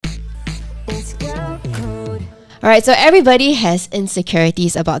Alright, so everybody has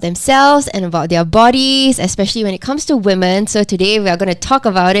insecurities about themselves and about their bodies, especially when it comes to women. So today we are going to talk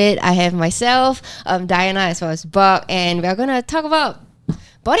about it. I have myself, Diana, as well as Buck, and we are going to talk about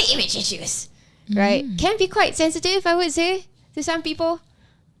body image issues, right? Can be quite sensitive, I would say, to some people,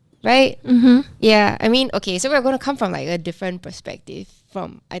 right? Yeah, I mean, okay, so we're going to come from like a different perspective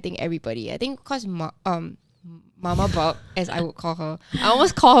from, I think, everybody. I think because Mama Buck, as I would call her, I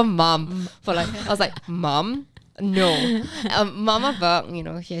almost call her Mom for like, I was like, Mom? No. Mama Buck, you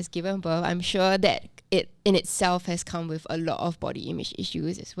know, she has given birth. I'm sure that it in itself has come with a lot of body image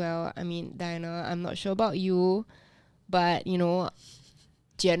issues as well. I mean, Diana, I'm not sure about you, but, you know,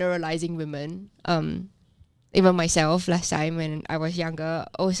 generalizing women, even myself last time when I was younger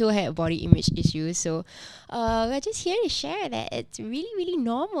also had body image issues. So we're just here to share that it's really, really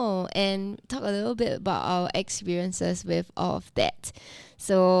normal and talk a little bit about our experiences with all of that.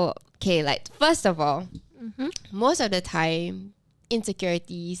 So, okay, like first of all, most of the time,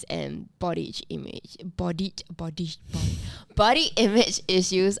 insecurities and body image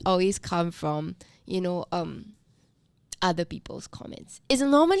issues always come from, you know, other people's comments. It's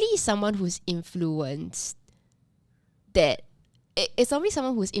normally someone who's influenced it's normally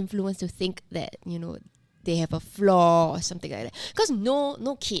someone who's influenced to think that, you know, they have a flaw or something like that. Because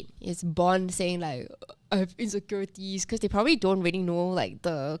no kid is born saying like, I have insecurities, because they probably don't really know like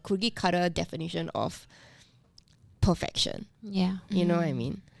the cookie cutter definition of perfection. Yeah. You know what I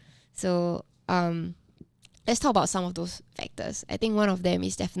mean? So let's talk about some of those factors. I think one of them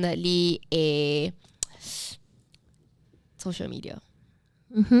is definitely social media.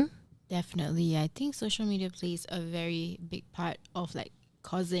 Definitely. I think social media plays a very big part of like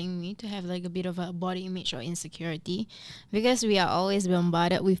causing me to have like a bit of a body image or insecurity, because we are always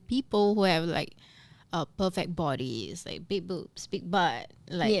bombarded with people who have like perfect bodies, like big boobs, big butt,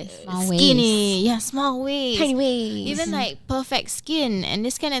 like Small skinny, small waist, Tiny waist. even like perfect skin and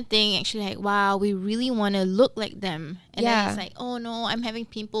this kind of thing. Actually, like, wow, we really want to look like them, and then it's like, oh no, I'm having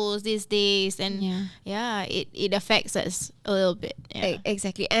pimples these days, and it affects us a little bit.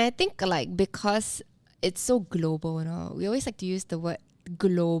 Exactly. And I think like because it's so global now, we always like to use the word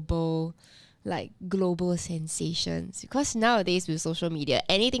global, like global sensations, because nowadays with social media,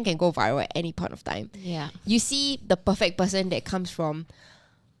 anything can go viral at any point of time. You see the perfect person that comes from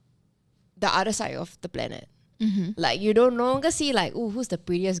the other side of the planet. Like you don't no longer see like, oh, who's the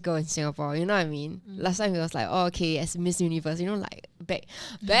prettiest girl in Singapore, you know what I mean? Last time it was like, oh, okay, as Miss Universe, you know, like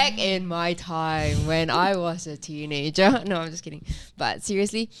back in my time when I was a teenager. No, I'm just kidding. But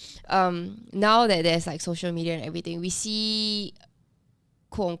seriously, now that there's like social media and everything, we see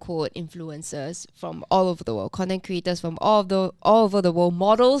quote unquote influencers from all over the world, content creators from all over the world,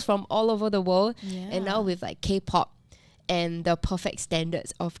 models from all over the world, and now with like K-pop and the perfect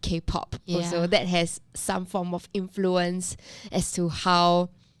standards of K-pop also, that has some form of influence as to how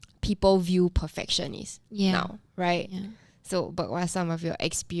people view perfection is now, right? So, but what are some of your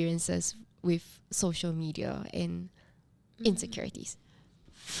experiences with social media and insecurities?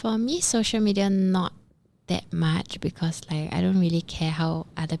 For me, social media not that much, because like I don't really care how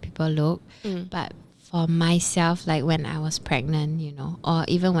other people look. But for myself, like when I was pregnant, you know, or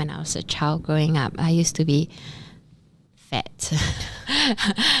even when I was a child growing up, I used to be fat.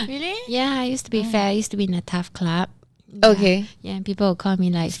 Really? Yeah, I used to be fat. I used to be in a tough club. Okay. Yeah, and people would call me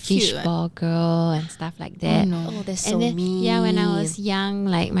like fishball girl and stuff like that. Oh, that's so then, mean. yeah, when I was young,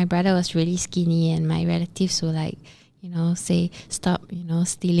 like my brother was really skinny, and my relatives were like, you know, say stop, you know,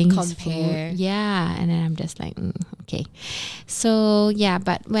 stealing his food. Yeah, and then I'm just like, okay. So yeah,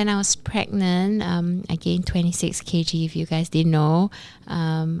 but when I was pregnant, I gained 26 kg. If you guys didn't know,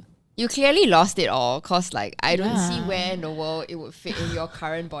 you clearly lost it all, cause like I don't see where in the world it would fit in your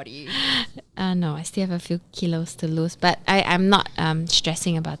current body. No, I still have a few kilos to lose, but I'm not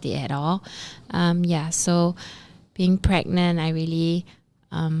stressing about it at all. So being pregnant, I really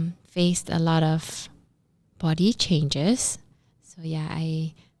faced a lot of body changes. So yeah,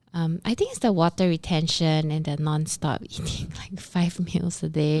 I think it's the water retention and the non-stop eating like 5 meals a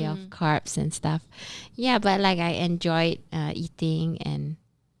day of carbs and stuff. Yeah, but like I enjoyed eating, and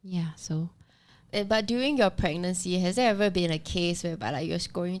so. But during your pregnancy, has there ever been a case whereby like you're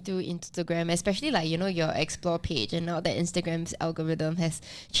scrolling through Instagram, especially like, you know, your explore page, and now that Instagram's algorithm has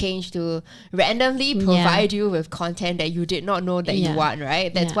changed to randomly provide you with content that you did not know that you want,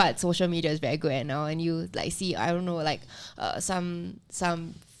 right? That's what social media is very good at now. And you like see, I don't know, like some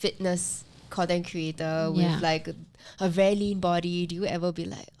fitness content creator with like a very lean body. Do you ever be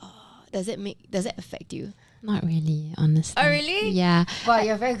like, oh, does it affect you? Not really, honestly. Oh, really? Yeah. Wow,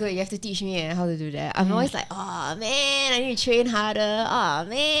 you're very good. You have to teach me how to do that. I'm always like, oh man, I need to train harder. Oh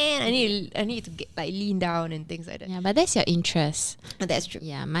man, I need to get like lean down and things like that. Yeah, but that's your interest. And that's true.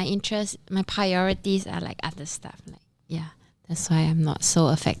 Yeah, my priorities are like other stuff. Like, yeah, that's why I'm not so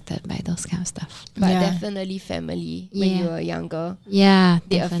affected by those kind of stuff. But Yeah. definitely family when you were younger. Yeah,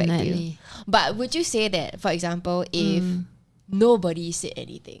 They affect you. definitely. But would you say that, for example, if nobody said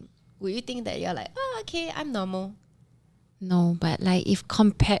anything, would you think that you're like, oh, okay, I'm normal? No, but like if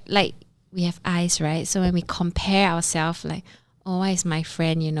compare, like we have eyes, right? So when we compare ourselves, like, oh, why is my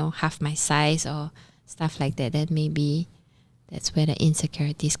friend, half my size or stuff like that, then maybe that's where the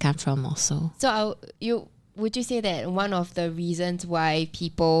insecurities come from also. So would you say that one of the reasons why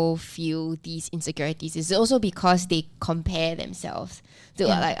people feel these insecurities is also because they compare themselves to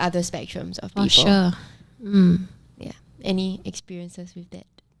like other spectrums of people? For sure. Yeah. Any experiences with that,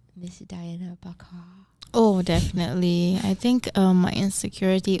 Miss Diana Bakar? Oh, definitely. I think my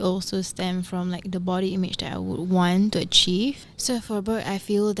insecurity also stem from like the body image that I would want to achieve. So for Brooke, I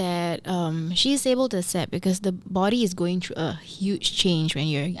feel that she's able to accept because the body is going through a huge change when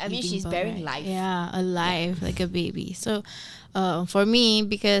you're. I mean, giving she's birth, bearing right? life. Yeah, alive like a baby. So for me,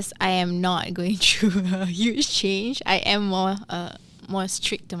 because I am not going through a huge change, I am more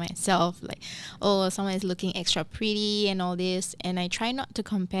strict to myself, like, oh, someone is looking extra pretty and all this, and I try not to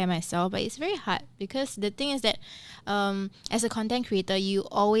compare myself, but it's very hard because the thing is that as a content creator, you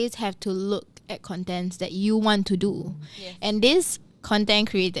always have to look at contents that you want to do. Yes. And this content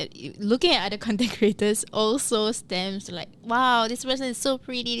creator, looking at other content creators also stems to like, wow, this person is so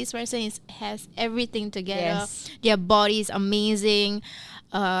pretty, this person has everything together, Yes. their body is amazing.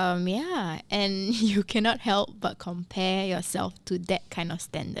 And you cannot help but compare yourself to that kind of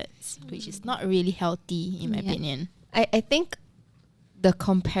standards, which is not really healthy in my opinion. I think the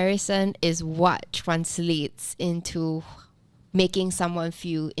comparison is what translates into making someone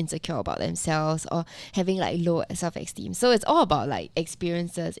feel insecure about themselves or having like low self-esteem. So it's all about like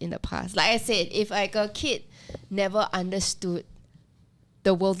experiences in the past. Like I said, if like a kid never understood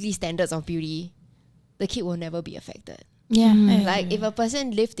the worldly standards of beauty, the kid will never be affected. Yeah. Like if a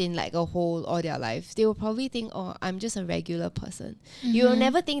person lived in like a hole all their life, they will probably think, oh, I'm just a regular person. You will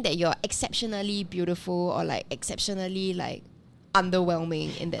never think that you're exceptionally beautiful or like exceptionally like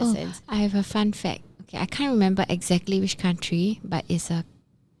underwhelming in that sense. I have a fun fact. Okay, I can't remember exactly which country, but it's a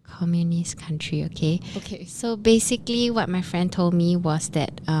communist country, okay? Okay. So basically what my friend told me was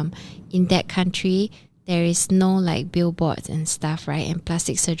that in that country, there is no like billboards and stuff, right? And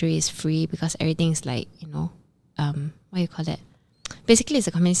plastic surgery is free because everything's like, what do you call that? Basically, it's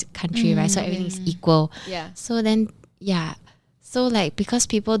a communist country, right? So everything is equal. Yeah. So then, yeah. So like, because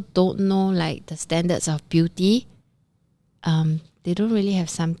people don't know like the standards of beauty, they don't really have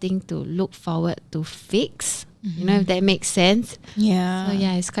something to look forward to fix. If that makes sense. Yeah. So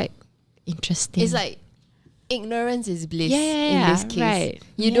yeah, it's quite interesting. It's like ignorance is bliss Yeah, in this case. right.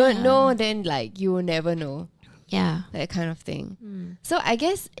 You don't know, then like you will never know. yeah. That kind of thing. So I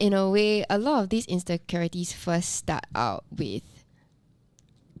guess in a way, a lot of these insecurities first start out with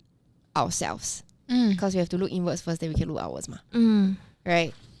ourselves. Because we have to look inwards first, then we can look outwards.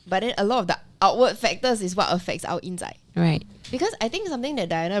 Right? But then a lot of the outward factors is what affects our inside. Right. Because I think something that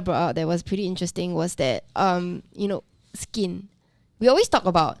Diana brought out that was pretty interesting was that, skin. We always talk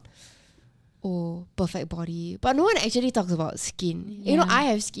about, perfect body. But no one actually talks about skin. Yeah. I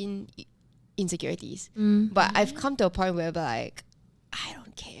have skin insecurities. But I've come to a point where like, I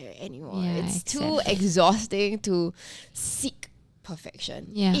don't care anymore. Yeah, It's too exactly. exhausting to seek perfection.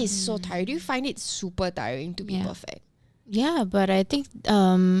 Yeah. It's so tiring. Do you find it super tiring to be Yeah. perfect? Yeah, but I think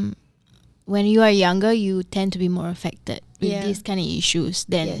when you are younger, you tend to be more affected with these kind of issues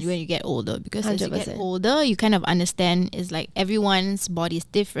than Yes. when you get older. Because as you 100%. get older, you kind of understand it's like everyone's body is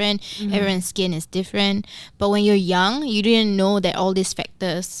different, everyone's skin is different. But when you're young, you didn't know that all these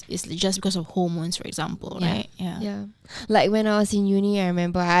factors is just because of hormones, for example, Yeah. right? Yeah. Like when I was in uni, I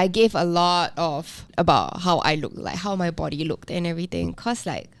remember I gave a lot of about how I looked, like how my body looked and everything. Cause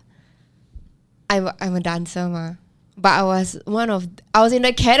like I'm a dancer ma. But I was in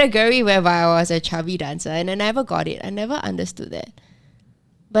the category whereby I was a chubby dancer and I never got it. I never understood that.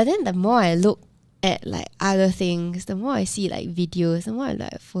 But then the more I look at like other things, the more I see like videos, the more I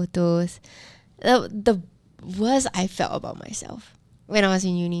like photos, the worse I felt about myself when I was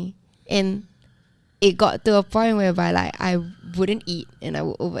in uni. And it got to a point whereby like I wouldn't eat and I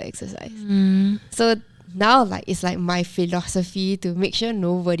would over exercise. So now like it's like my philosophy to make sure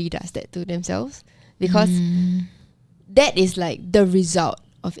nobody does that to themselves, because that is like the result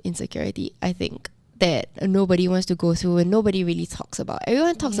of insecurity, I think. that nobody wants to go through and nobody really talks about.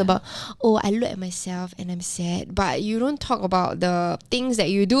 Everyone talks about, oh, I look at myself and I'm sad, but you don't talk about the things that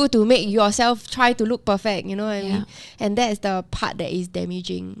you do to make yourself try to look perfect, you know what I mean? And that's the part that is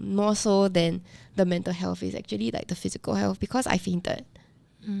damaging more so than the mental health, is actually like the physical health, because I fainted.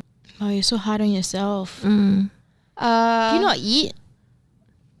 Oh, you're so hard on yourself. Mm. Do you not eat?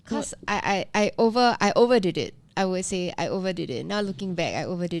 Because I overdid it. I would say I overdid it. Now looking back, I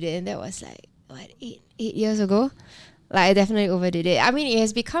overdid it, and that was like what, eight years ago. Like I definitely overdid it. I mean, it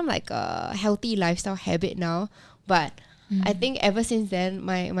has become like a healthy lifestyle habit now, but I think ever since then,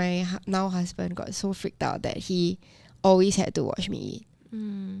 my now husband got so freaked out that he always had to watch me eat.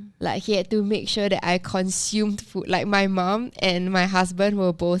 Like he had to make sure that I consumed food. Like my mom and my husband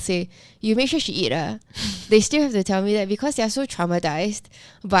will both say, you make sure she eat. They still have to tell me that, because they're so traumatized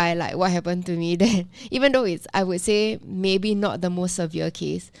by like what happened to me, that even though it's, I would say, maybe not the most severe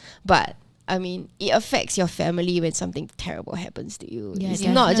case, but I mean, it affects your family when something terrible happens to you. Yeah, it's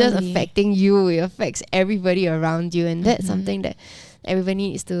not just definitely. affecting you, it affects everybody around you, and that's something that everybody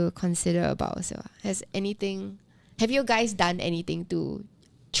needs to consider about. So have you guys done anything to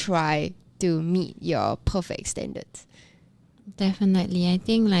try to meet your perfect standards? Definitely. I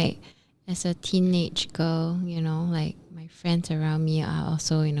think like as a teenage girl, you know, like my friends around me are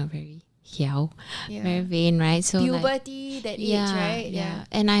also, you know, very hiao, very vain, right? So puberty, like, that age, right? Yeah.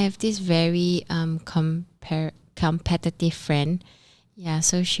 And I have this very competitive friend. Yeah,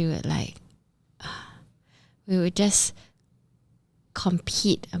 so she would like we would just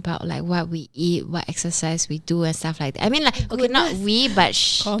compete about like what we eat, what exercise we do and stuff like that. I mean, like, okay, not we, but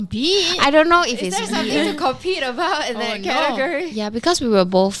Compete? I don't know if Is it's there something to compete about in that category? yeah, because we were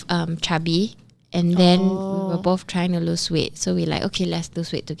both chubby, and then we were both trying to lose weight. So we like, okay, let's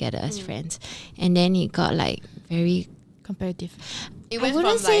lose weight together as friends. And then it got like very Competitive. It went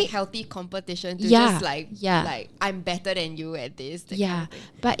wouldn't from say- like healthy competition to Yeah, just like yeah. like I'm better than you at this. that kind yeah. of thing.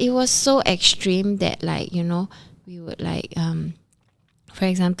 But it was so extreme that like, you know, we would like for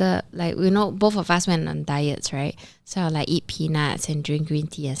example, like, you know, both of us went on diets, right? So I would like eat peanuts and drink green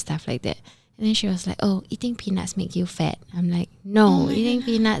tea and stuff like that. And then she was like, oh, eating peanuts make you fat. I'm like, no, eating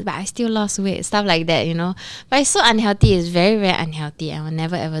peanuts, but I still lost weight, stuff like that, you know. But it's so unhealthy. It's very, very unhealthy. I will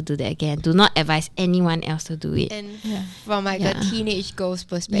never ever do that again. Do not advise anyone else to do it. And from like a teenage girl's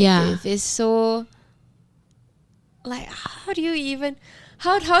perspective, Yeah. it's so like, how do you even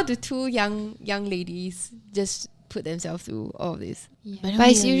how do two young ladies just put themselves through all of this? But, when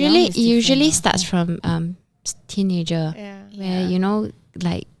it's you're young, it's usually different, starts from teenager, Yeah. where you know,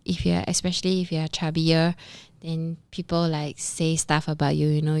 like especially if you're chubbier, then people like say stuff about you.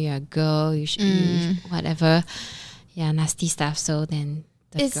 You know, you're a girl. You should whatever, nasty stuff. So then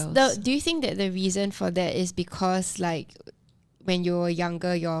Do you think that the reason for that is because like when you were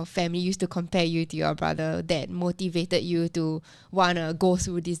younger, your family used to compare you to your brother, that motivated you to wanna go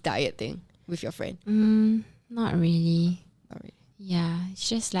through this diet thing with your friend? not really. Not really. Yeah, it's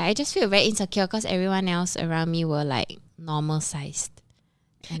just like I just feel very insecure because everyone else around me were like normal sized.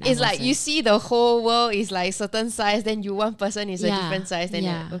 And It's I like you wasn't. see the whole world is like certain size, then you one person is a Yeah, different size. Then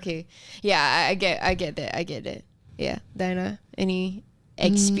yeah. okay, yeah, I get that. Yeah, Diana, any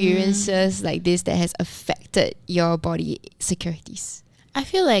experiences like this that has affected your body securities? I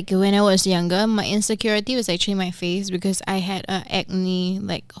feel like when I was younger, my insecurity was actually my face, because I had a acne,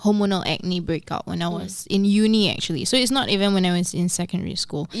 like hormonal acne breakout when I was in uni actually. So it's not even when I was in secondary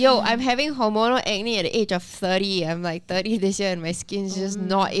school. Yo, I'm having hormonal acne at the age of 30. I'm like 30 this year and my skin's just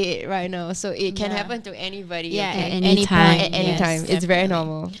not it right now. So it can Yeah. happen to anybody. Yeah, okay? At any time. At any yes, time. It's very definitely.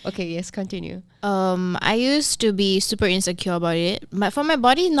 normal. Okay, yes, continue. I used to be super insecure about it, but for my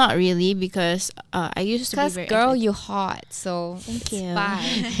body, not really, because I used to be Because very girl, you hot. So Thank it's you.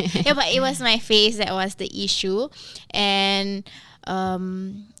 fine. Yeah, but it was my face that was the issue, and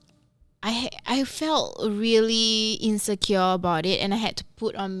I felt really insecure about it, and I had to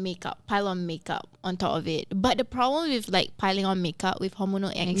pile on makeup on top of it. But the problem with like piling on makeup with hormonal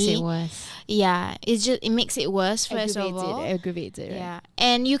acne, Makes it worse. yeah, it makes it worse. First of all, Aggravates it, right? yeah,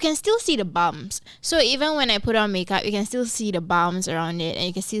 and you can still see the bumps. So even when I put on makeup, you can still see the bumps around it, and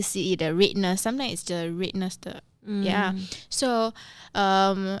you can still see the redness. Sometimes it's the redness, yeah. So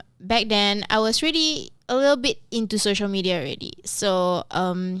back then I was really a little bit into social media already. So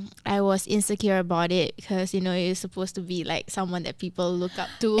I was insecure about it, because you know you're supposed to be like someone that people look up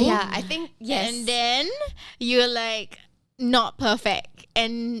to. Yeah, I think, yes. And then you're like not perfect,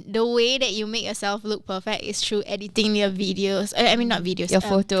 and the way that you make yourself look perfect is through editing your videos. I mean, not videos, Your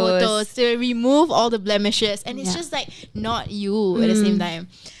photos. to remove all the blemishes, and it's just like not you at the same time.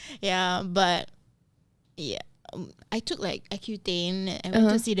 Yeah, but yeah, I took like Accutane. I went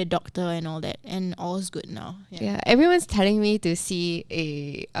to see the doctor and all that, and all's good now. Yeah, everyone's telling me to see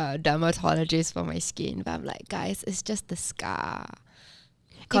a dermatologist for my skin, but I'm like, guys, it's just the scar.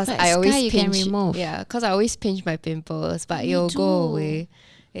 Because but I always scar you pinch. can remove. Yeah, because I always pinch my pimples, but Me it'll too. go away.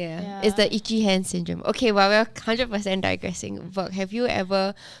 Yeah. It's the itchy hand syndrome. Okay, well, we're 100% digressing. But have you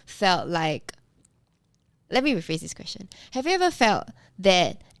ever felt like, let me rephrase this question. Have you ever felt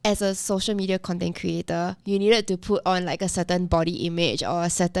that as a social media content creator, you needed to put on like a certain body image or a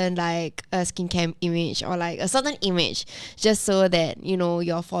certain like a skincare image or like a certain image just so that, you know,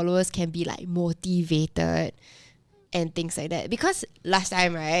 your followers can be like motivated and things like that? Because last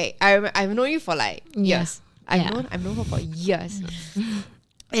time, right, I've known you for like years. I've known her for years.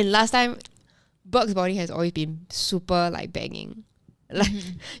 And last time, Buck's body has always been super like banging. Like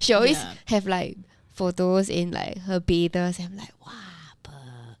she always have like photos in like her bathers, and I'm like, wow, Buck.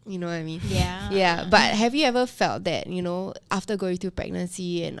 You know what I mean? Yeah. But have you ever felt that, you know, after going through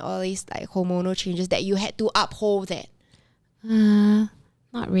pregnancy and all these like hormonal changes, that you had to uphold that?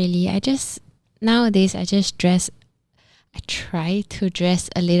 Not really. Nowadays I just dress. I try to dress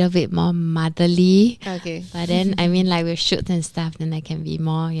a little bit more motherly. Okay. But then, I mean, like with shoots and stuff, then I can be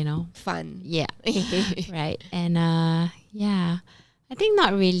more, you know. Fun. Yeah. Right. And yeah, I think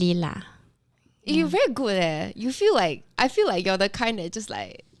not really lah. You're very good I feel like you're the kind that just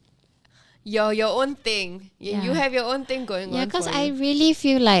like, you're your own thing. You have your own thing going on. Yeah, because for I you. really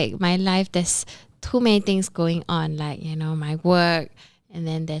feel like my life, there's too many things going on. Like, you know, my work, and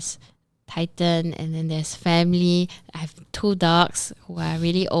then there's Titan, and then there's family. I have 2 dogs who are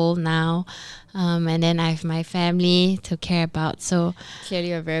really old now, and then I have my family to care about. So Clearly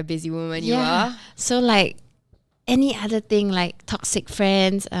you're a very busy woman. yeah, You are. so like any other thing, like toxic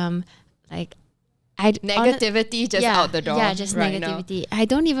friends, like Negativity just out the door. Yeah, just right negativity. I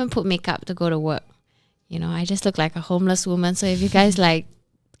don't even put makeup to go to work. You know, I just look like a homeless woman. So if you guys like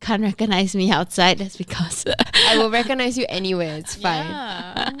can't recognize me outside, that's because I will recognize you anywhere. It's fine.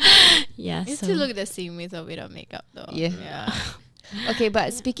 Yeah, You so still look the same with or without makeup though. Yeah. Okay,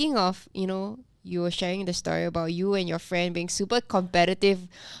 but speaking of, you know, you were sharing the story about you and your friend being super competitive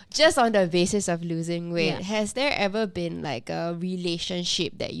just on the basis of losing weight. Yeah. Has there ever been like a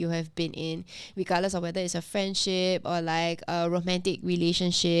relationship that you have been in, regardless of whether it's a friendship or like a romantic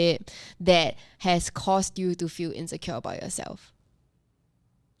relationship, that has caused you to feel insecure about yourself?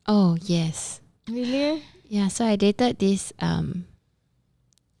 oh yes. Really? Yeah, so I dated this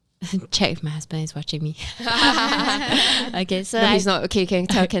check if my husband is watching me. Okay, so No, I he's not. Okay, can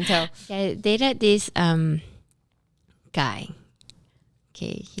tell. I dated this guy.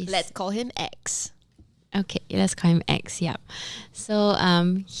 Okay, Let's call him X. okay, let's call him X. Yeah. So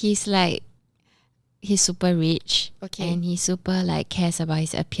he's super rich. Okay. And he super like cares about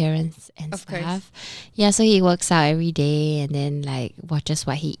his appearance and Of course. stuff. Yeah, so he works out every day and then like watches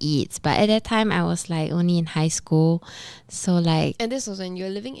what he eats. But at that time I was like only in high school. So like And this was when you're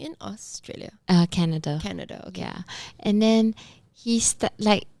living in Australia. Canada. Canada, okay. Yeah. And then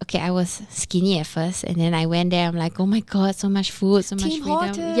I was skinny at first, and then I went there. I'm like, oh my god, so much food, so much Tim freedom.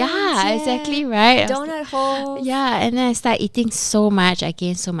 Hortons, Yeah, yeah. exactly right. I was Donut holes. yeah, and then I started eating so much. I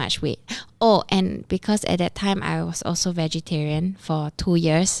gained so much weight. Oh, and because at that time I was also vegetarian for 2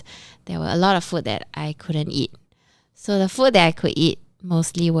 years, there were a lot of food that I couldn't eat. So the food that I could eat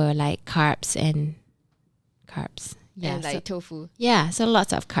mostly were like carbs. Yeah, And like tofu. yeah, so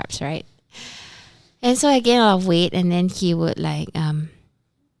lots of carbs, right? And so I gained a lot of weight, and then he would like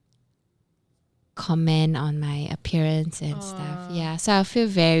comment on my appearance and stuff. Yeah, so I feel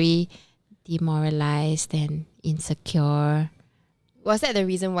very demoralized and insecure. Was that the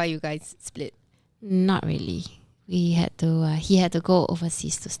reason why you guys split? Not really. We had to. He had to go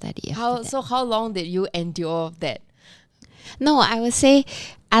overseas to study. after that. So how long did you endure that? No, I would say,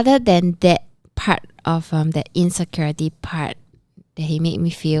 other than that part of that insecurity part that he made me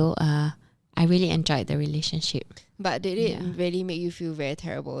feel, I really enjoyed the relationship. But did it really make you feel very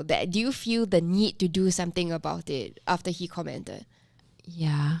terrible? Do you feel the need to do something about it after he commented?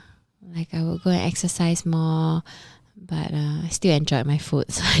 Yeah, like I would go and exercise more, but I still enjoyed my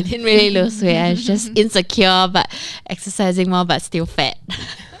food, so I didn't really lose weight. I was just insecure, but exercising more, but still fat.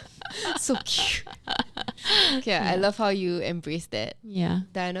 So cute. Okay, I love how you embrace that. Yeah.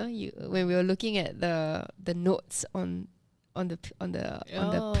 Diana, when we were looking at the notes on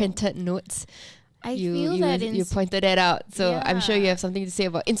the printed notes, I feel that you pointed that out. So I'm sure you Yeah. have something to say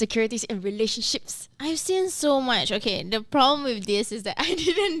about insecurities in relationships. I've seen so much. Okay, the problem with this is that I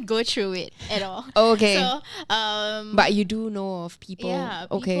didn't go through it at all. Okay. So, But you do know of people. yeah,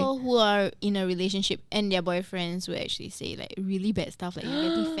 Okay. people who are in a relationship and their boyfriends will actually say like really bad stuff, like you're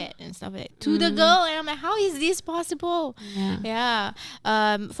getting fat and stuff like that to the girl, and I'm like, how is this possible? Yeah.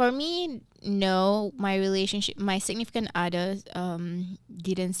 Yeah. For me, no, my significant others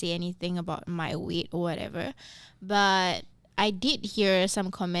didn't say anything about my weight or whatever, but I did hear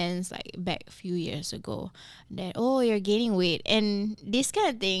some comments like back a few years ago that, oh, you're gaining weight, and this kind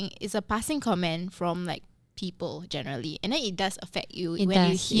of thing is a passing comment from like people generally, and then it does affect you It when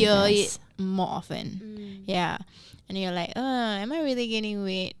does, you hear it it does. more often. Yeah, and you're like, am I really gaining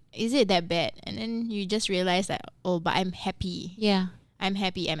weight? Is it that bad? And then you just realize that, oh, but I'm happy. Yeah. I'm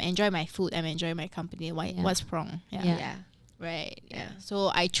happy. I'm enjoying my food. I'm enjoying my company. Why? Yeah. What's wrong? Yeah. Right. Yeah. Yeah. So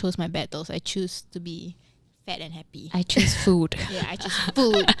I chose my battles. I choose to be fat and happy. I choose food. Yeah, I choose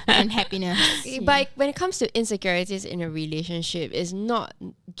food and happiness. But when it comes to insecurities in a relationship, it's not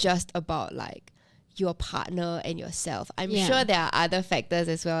just about like your partner and yourself. I'm Yeah. sure there are other factors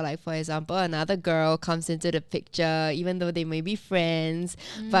as well. Like for example, another girl comes into the picture, even though they may be friends,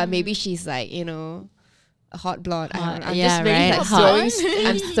 but maybe she's like, you know, a hot blonde. I'm yeah, just really right. like Hot.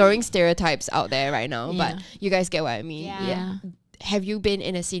 I'm throwing stereotypes out there right now, Yeah. but you guys get what I mean. Yeah. Have you been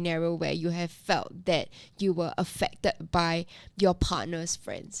in a scenario where you have felt that you were affected by your partner's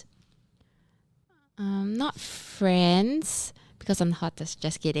friends? Not friends, because I'm the hottest.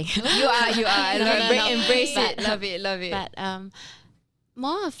 Just kidding. You are. I No, love no, it. no. Embrace But- it. Love it. Love it. But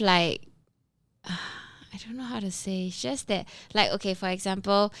more of like, I don't know how to say. It's just that, like, okay, for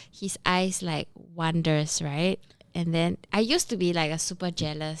example, his eyes like wonders, right? And then I used to be like a super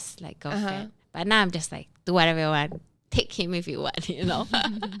jealous like girlfriend, but now I'm just like, do whatever you want. Take him if you want, you know.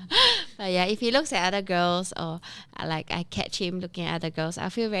 But yeah, if he looks at other girls, or like I catch him looking at other girls, I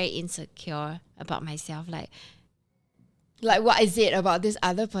feel very insecure about myself. Like, what is it about this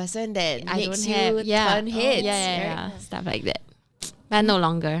other person that I makes don't you have turn heads? yeah, stuff like that. But no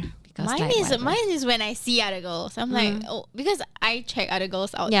longer, because like, Mine is when I see other girls. I'm like, oh, because I check other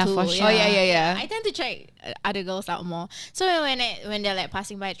girls out Yeah, too. for sure. Oh, yeah. I tend to check other girls out more. So when they're like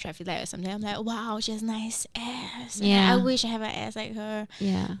passing by a traffic light or something, I'm like, wow, she has nice ass. And Yeah. I wish I have an ass like her.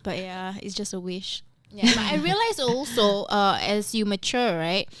 Yeah. But yeah, it's just a wish. Yeah, but I realize also, as you mature,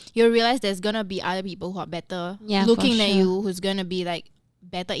 right, you realize there's gonna be other people who are better Yeah, for looking than sure. you, who's gonna be like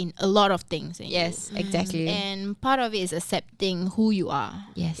better in a lot of things. Than you. Yes, exactly. And part of it is accepting who you are.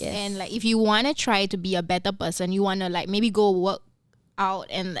 Yes. And like if you want to try to be a better person, you want to like maybe go work out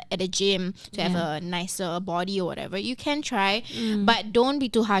and at the gym to have a nicer body or whatever, you can try, but don't be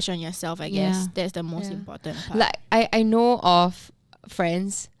too harsh on yourself. I guess Yeah. that's the most important part. Like I know of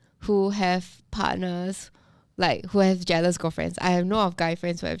friends who have partners, like who have jealous girlfriends. I have know of guy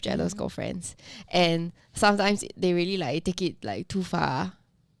friends who have jealous girlfriends, and sometimes they really like take it like too far,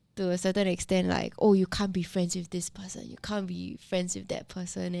 to a certain extent. Like, oh, you can't be friends with this person, you can't be friends with that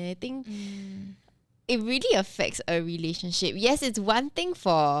person, and I think it really affects a relationship. Yes, it's one thing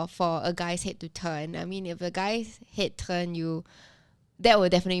for a guy's head to turn. I mean, if a guy's head turn, that will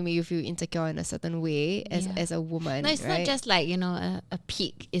definitely make you feel insecure in a certain way as a woman. No, it's right? not just like, you know, a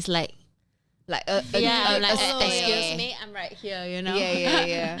peak. It's like, like excuse me, I'm right here, you know.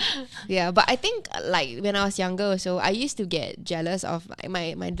 Yeah. But I think like when I was younger also, I used to get jealous of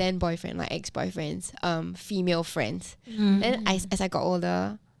my then boyfriend, my ex-boyfriend's female friends. Then as I got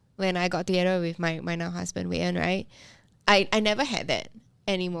older, when I got together with my now husband Wei En, right, I never had that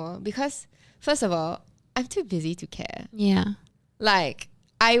anymore, because first of all, I'm too busy to care. Yeah. Like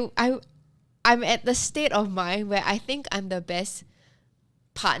I'm at the state of mind where I think I'm the best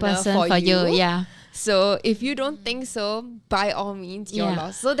partner Person for you. Yeah. So if you don't think so, by all means, your Yeah.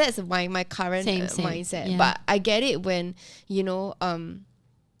 loss. So that's my current Same. mindset. Yeah. But I get it when, you know,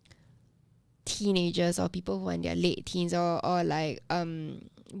 teenagers or people who are in their late teens or like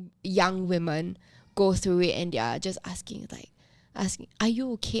young women go through it and they're just asking, are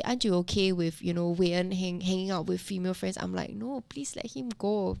you okay? Aren't you okay with, you know, Wei En hanging out with female friends? I'm like, no, please let him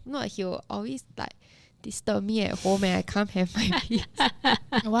go. Not he'll always like disturb me at home and I can't have my peace.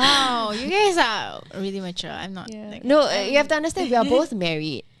 Wow, you guys are really mature. I'm not. Like, No, you have to understand, we are both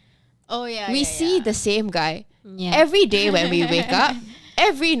married. oh yeah. We see the same guy Yeah. every day when we wake up,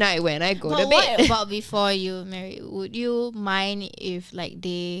 every night when I go But to what bed. about before you marry? Would you mind if like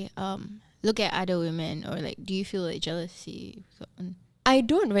they look at other women, or like do you feel like jealousy? I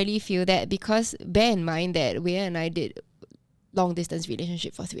don't really feel that, because bear in mind that Wei and I did long distance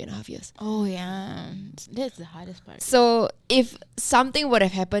relationship for 3.5 years. Oh yeah, that's the hardest part. So if something would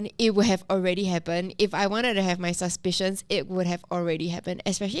have happened, it would have already happened. If I wanted to have my suspicions, it would have already happened,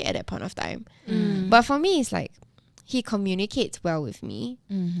 especially at that point of time. But for me, it's like he communicates well with me.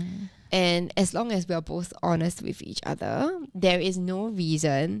 And as long as we're both honest with each other, there is no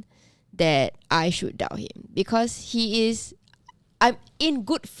reason that I should doubt him, because I'm in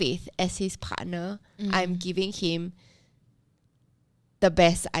good faith as his partner. I'm giving him the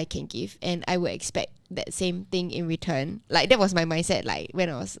best I can give, and I would expect that same thing in return. Like, that was my mindset, like when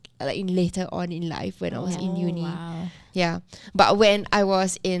I was like later on in life, when I was in uni. Yeah. But when I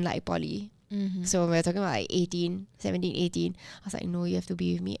was in like poly, so we're talking about like 17, 18, I was like, no, you have to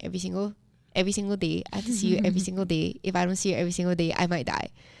be with me every single day. I have to see you every single day. If I don't see you every single day, I might die.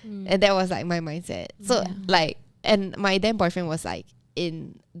 And that was like my mindset. So like, and my then boyfriend was like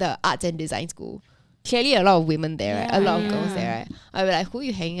in the arts and design school. Clearly a lot of women there, right? A lot of girls there, right? I'll be like, who are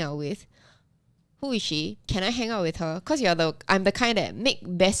you hanging out with? Who is she? Can I hang out with her? Because I'm the kind that make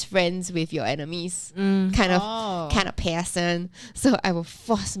best friends with your enemies kind of person. So I will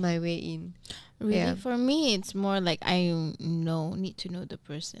force my way in. Really, Yeah. for me, it's more like I need to know the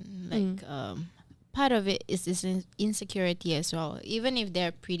person. Like, part of it is this insecurity as well. Even if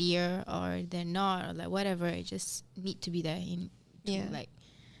they're prettier or they're not, or like whatever, I just need to be there. Like,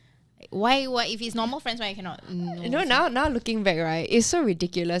 why if it's normal friends, why I cannot know? Now looking back, right, it's so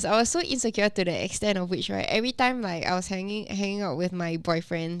ridiculous. I was so insecure to the extent of which, right, every time like I was hanging out with my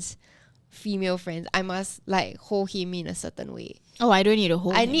boyfriend's female friends, I must like hold him in a certain way. Oh, I don't need to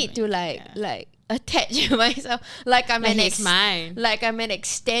hold. I need to like attach myself like I'm mine. like I'm an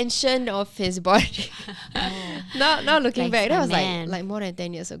extension of his body. Now looking back, that was like more than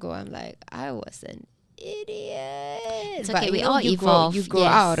 10 years ago. I'm like, I was an idiot. It's But okay, we you know, all evolve. You grow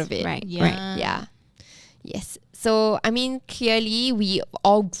out of it. Right. Yeah. Yes. So, I mean, clearly we've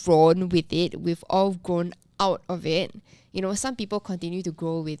all grown with it. We've all grown out of it. You know, some people continue to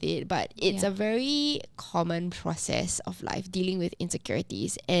grow with it, but it's a very common process of life, dealing with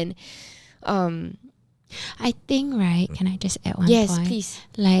insecurities. And I think, right, can I just add one point? yes, please.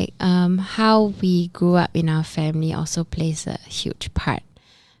 Like how we grew up in our family also plays a huge part.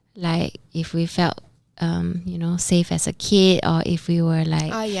 Like if we felt safe as a kid, or if we were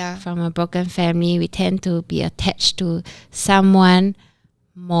like from a broken family, we tend to be attached to someone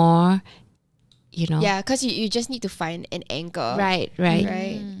more, Yeah, because you just need to find an anchor. Right.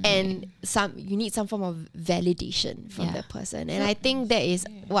 And you need some form of validation from that person. And I think that is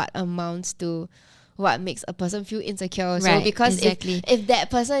what amounts to what makes a person feel insecure. So because if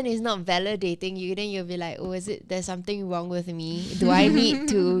that person is not validating you, then you'll be like, oh, there's something wrong with me? Do I need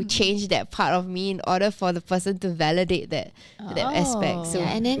to change that part of me in order for the person to validate that aspect? So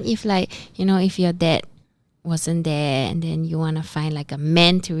and then if if your dad wasn't there, and then you want to find like a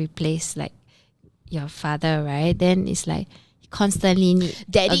man to replace like your father, right? Then it's like you constantly need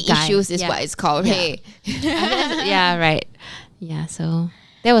daddy a guy. issues is what it's called. Hey. Right. Yeah, so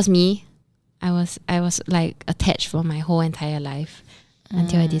that was me. I was like attached for my whole entire life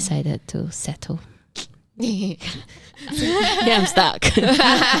until I decided to settle. Yeah, I'm stuck.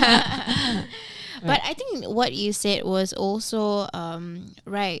 But I think what you said was also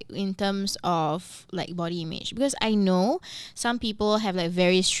right in terms of like body image, because I know some people have like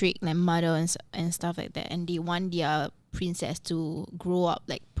very strict like mother and stuff like that, and they want their princess to grow up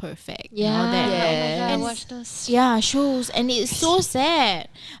like perfect. I watched those. Shows, and it's so sad.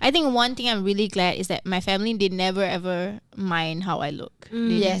 I think one thing I'm really glad is that my family did never ever mind how I look.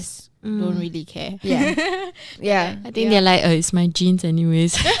 They just don't really care. I think they're like, it's my genes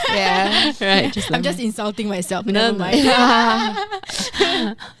anyways. Right. I'm just insulting myself. Never mind.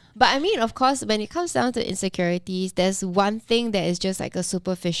 But I mean, of course, when it comes down to insecurities, there's one thing that is just like a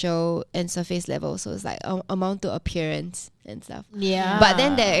superficial and surface level. So it's like amount to appearance and stuff. Yeah. But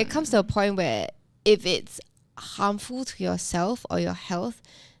then it comes to a point where if it's harmful to yourself or your health,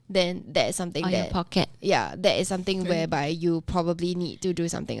 then that is something your pocket. Yeah, that is something whereby you probably need to do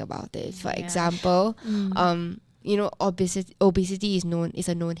something about it. For example, obesity is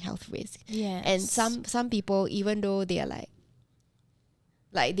a known health risk. Yes. And some people, even though they are like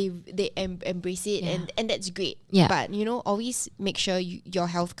they embrace it, and that's great. But always make sure your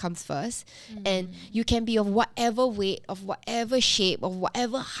health comes first, and you can be of whatever weight, of whatever shape, of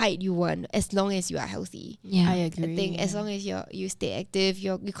whatever height you want, as long as you are healthy. I agree. I think as long as you stay active,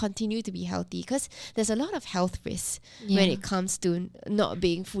 you continue to be healthy, because there's a lot of health risks when it comes to not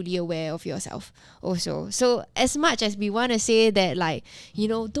being fully aware of yourself also. So as much as we want to say that, like,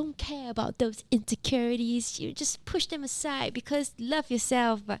 don't care about those insecurities, you just push them aside because love yourself.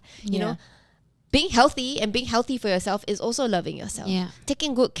 But being healthy and being healthy for yourself is also loving yourself. Yeah.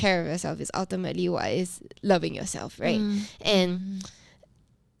 Taking good care of yourself is ultimately what is loving yourself, right? And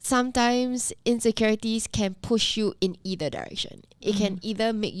sometimes insecurities can push you in either direction. It can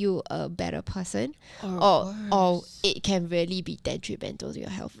either make you a better person, or it can really be detrimental to your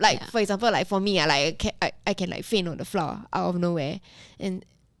health. Like for example, like for me, I can like faint on the floor out of nowhere, and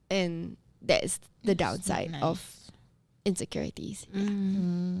that's the downside of insecurities.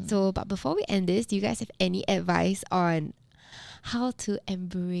 So, but before we end this, do you guys have any advice on how to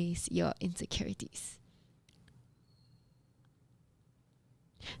embrace your insecurities?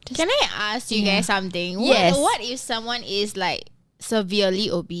 Can I ask you guys something? Yes. What if someone is like severely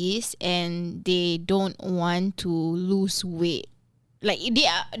obese and they don't want to lose weight? Like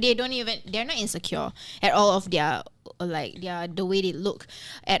they're not insecure at all of their the way they look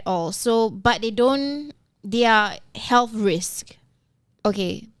at all. So but they are health risk.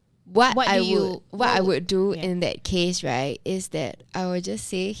 Okay, what What I do would do yeah. in that case, right, is that I would just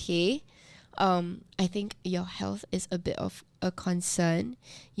say, hey, I think your health is a bit of a concern.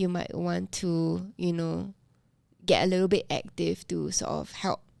 You might want to, get a little bit active to sort of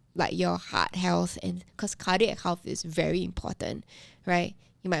help like your heart health, and because cardiac health is very important, right?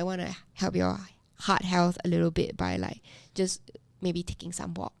 You might want to help your heart health a little bit by like just maybe taking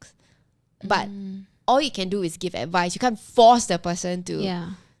some walks. But all you can do is give advice. You can't force the person to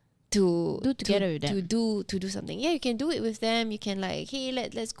Do together with them. to do something. Yeah, you can do it with them. You can like, hey,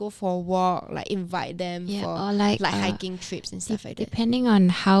 let's go for a walk. Like invite them for or like hiking trips and stuff like that. depending on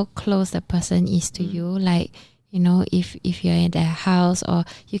how close the person is to you, like if you're in their house, or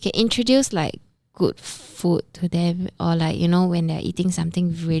you can introduce like good food to them, or like when they're eating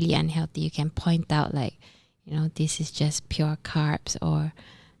something really unhealthy, you can point out like this is just pure carbs, or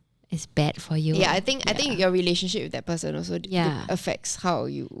it's bad for you. Yeah, I think your relationship with that person also affects how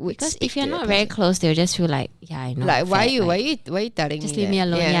you would. Because speak if you're to that not very person. close, they'll just feel like, I know. Like, why fat, are you telling just me leave me that?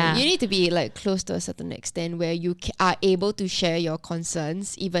 alone, yeah. You need to be like close to a certain extent where you are able to share your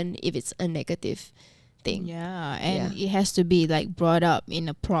concerns, even if it's a negative thing. Yeah, and it has to be like brought up in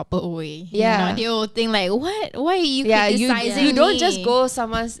a proper way. Yeah. Not the old thing like, what? Why are you You criticizing don't me? just go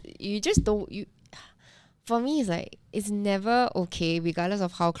someone's. You just don't. For me, it's like it's never okay, regardless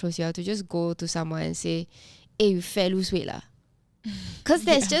of how close you are, to just go to someone and say, "Hey, you fat, lose weight lah," because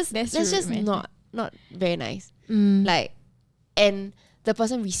that's that's just rude, man. not very nice. Mm. Like, and the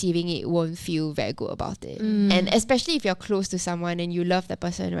person receiving it won't feel very good about it. And especially if you're close to someone and you love the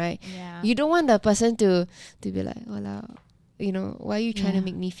person, right? Yeah. You don't want the person to be like, "Hola, why are you trying to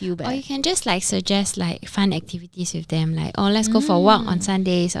make me feel bad?" Or you can just like suggest like fun activities with them, like, let's go for a walk on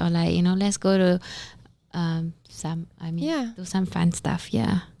Sundays, or like let's go to do some fun stuff.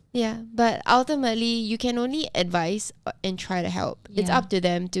 Yeah, but ultimately you can only advise and try to help. It's Yeah. up to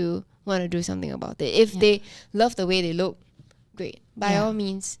them to want to do something about it. If they love the way they look, great. By all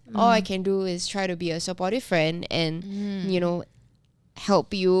means, all I can do is try to be a supportive friend and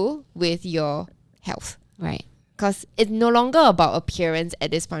help you with your health. Right. Because it's no longer about appearance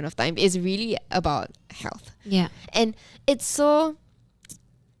at this point of time. It's really about health. Yeah. And it's so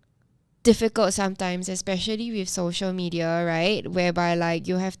difficult sometimes, especially with social media, right? Whereby like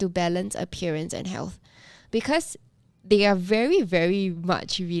you have to balance appearance and health, because they are very, very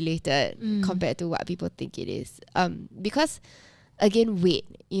much related compared to what people think it is. Because again, weight,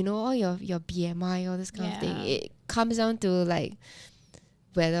 all your BMI, all this kind of thing, it comes down to like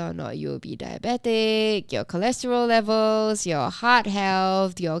whether or not you'll be diabetic, your cholesterol levels, your heart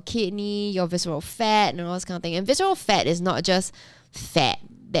health, your kidney, your visceral fat, and all this kind of thing. And visceral fat is not just fat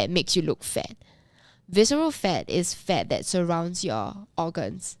that makes you look fat. Visceral fat is fat that surrounds your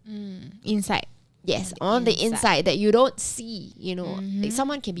organs. Inside. Yes, on the inside that you don't see. Like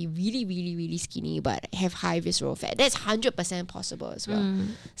someone can be really, really, really skinny but have high visceral fat. That's 100% possible as well.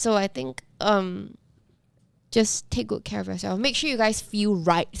 So I think just take good care of yourself. Make sure you guys feel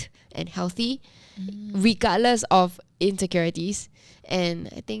right and healthy, regardless of insecurities. And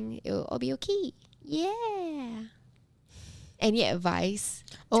I think it'll all be okay. Yeah. Any advice?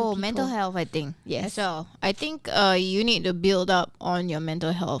 Oh, mental health, I think. Yes. So I think you need to build up on your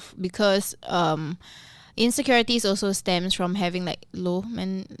mental health, because insecurities also stems from having like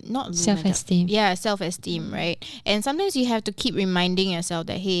self-esteem. Yeah, self-esteem, right? And sometimes you have to keep reminding yourself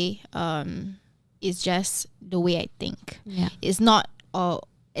that, hey, it's just the way I think. Yeah. It's not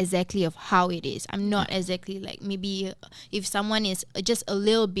exactly of how it is. I'm not exactly like, maybe if someone is just a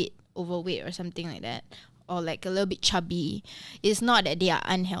little bit overweight or something like that, or like a little bit chubby, it's not that they are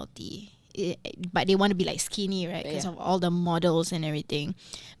unhealthy, but they want to be like skinny, right? Because of all the models and everything.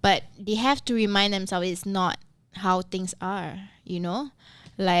 But they have to remind themselves it's not how things are,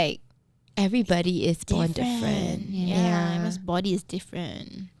 Like, everybody is born different. Yeah, everyone's body is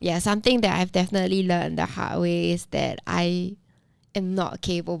different. Yeah, something that I've definitely learned the hard way is that I am not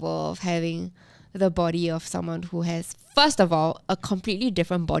capable of having the body of someone who has, first of all, a completely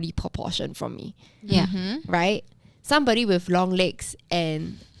different body proportion from me. Yeah. Right? Somebody with long legs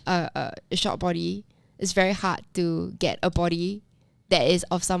and a short body, it's very hard to get a body that is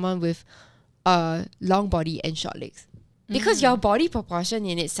of someone with a long body and short legs. Because your body proportion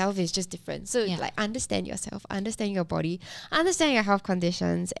in itself is just different. So like understand yourself, understand your body, understand your health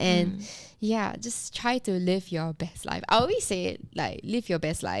conditions, and just try to live your best life. I always say it like live your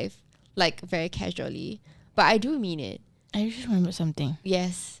best life, like very casually. But I do mean it. I just remembered something.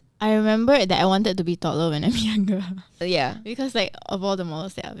 Yes. I remember that I wanted to be taller when I'm younger. Yeah. Because like of all the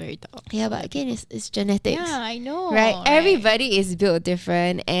models that are very tall. Yeah, but again it's genetics. Yeah, I know. Right? Everybody is built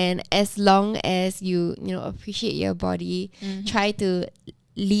different, and as long as you appreciate your body, try to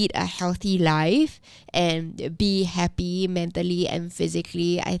lead a healthy life and be happy mentally and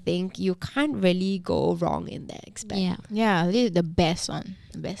physically, I think you can't really go wrong in that aspect. Yeah, live the best one.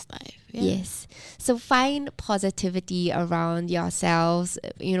 The best life. Yeah. Yes. So find positivity around yourselves,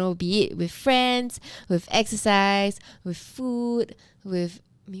 be it with friends, with exercise, with food, with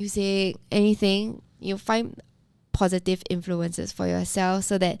music, anything. You find positive influences for yourself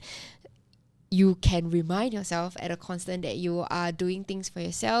so that you can remind yourself at a constant that you are doing things for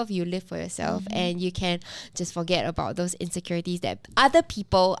yourself, you live for yourself, and you can just forget about those insecurities that other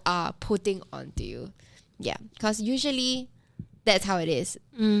people are putting onto you. Yeah, because usually that's how it is.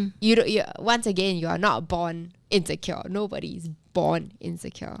 Once again, you are not born insecure. Nobody is born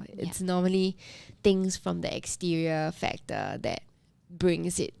insecure. It's normally things from the exterior factor that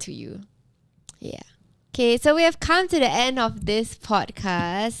brings it to you. Yeah. Okay, so we have come to the end of this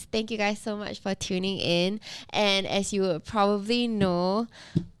podcast. Thank you guys so much for tuning in. And as you would probably know,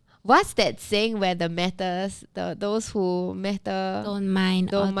 what's that saying where those who matter Don't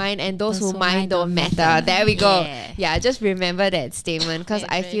mind, and those who mind don't matter. There we go. Yeah, just remember that statement because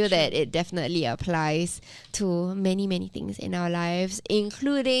I feel that it definitely applies to many, many things in our lives,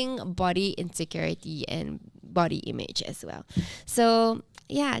 including body insecurity and body image as well. So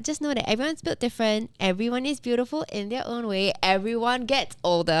yeah, just know that everyone's built different. Everyone is beautiful in their own way. Everyone gets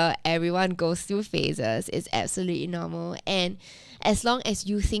older. Everyone goes through phases. It's absolutely normal. And as long as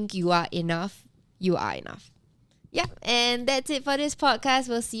you think you are enough, you are enough. Yeah, and that's it for this podcast.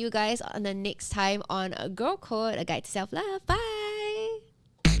 We'll see you guys on the next time on A Girl Code, A Guide to Self-Love. Bye!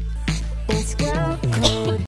 It's Girl Code.